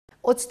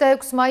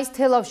26 მაის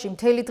თელავში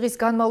მთელი დღის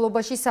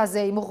განმავლობაში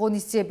საზეიმო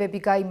ღონისძიებები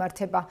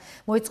გაიმართება.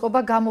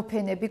 მოეწყობა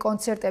გამოფენები,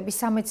 კონცერტები,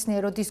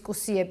 სამეცნიერო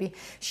დისკუსიები.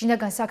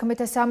 შინაგან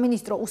საქმეთა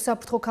სამინისტრო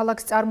უსაფრთხო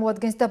ქალაქს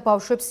წარმოადგენს და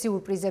ბავშვებს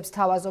სიურპრიზებს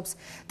თავაზობს.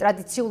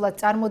 ტრადიციულად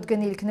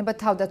წარმოდგენილი იქნება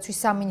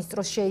თავდაცვის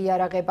სამინისტროს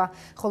შეიარაღება,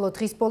 ხოლო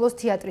დღის ბოლოს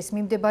თეატრის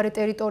მიმდებარე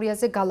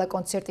ტერიტორიაზე გალა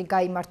კონცერტი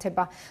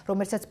გაიმართება,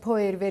 რომელსაც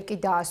ფოიერვერკი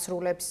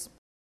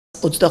დაასრულებს.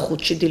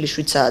 25-ში დილის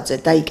 7 საათზე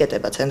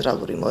დაიკეტება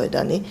ცენტრალური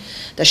მოედანი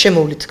და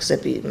შემოვლით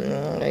გზები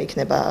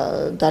იქნება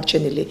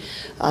დარჩენილი,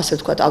 ასე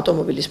ვთქვათ,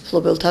 ავტომობილის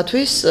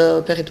მფლობელთათვის,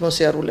 ფეხით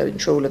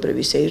მოსიარულეები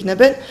ჩვეულებრივ ისე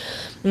ირნებენ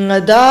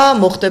და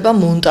მოხდება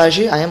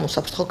მონტაჟი აი ამ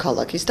უსაფრთხო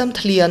ქალაქის და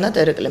მთლიანად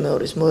ერეკლე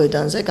მეორის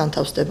მოედანზე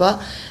განთავსდება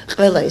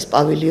ყველა ის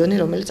პავილიონი,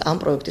 რომელიც ამ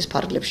პროექტის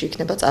ფარგლებში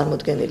იქნება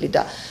წარმოდგენილი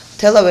და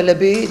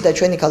თელაველები და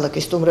ჩვენი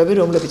ქალაქის სტუმრები,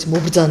 რომლებიც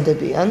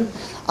მობრძანდებიან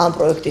ამ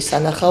პროექტის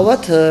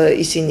სანახავად,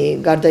 ისინი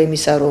გარდა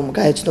იმისა, რომ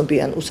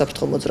გაეცნობიან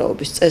უსაფრთხო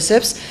მოძრაობის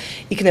წესებს,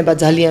 იქნება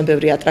ძალიან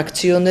ბევრი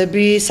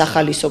ატრაქციონები,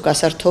 სახალისო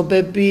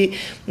გასართობები,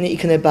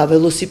 იქნება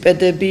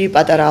ველოსიპედები,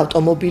 პატარა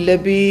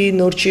ავტომობილები,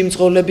 ნორჩი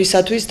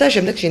მძღოლებისათვის და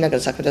შემდეგ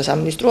შინაგან საქმეთა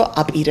სამინისტრო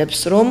აპირებს,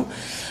 რომ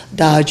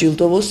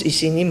დააჯილდოვოს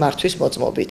ისინი მართვის მოწმობით.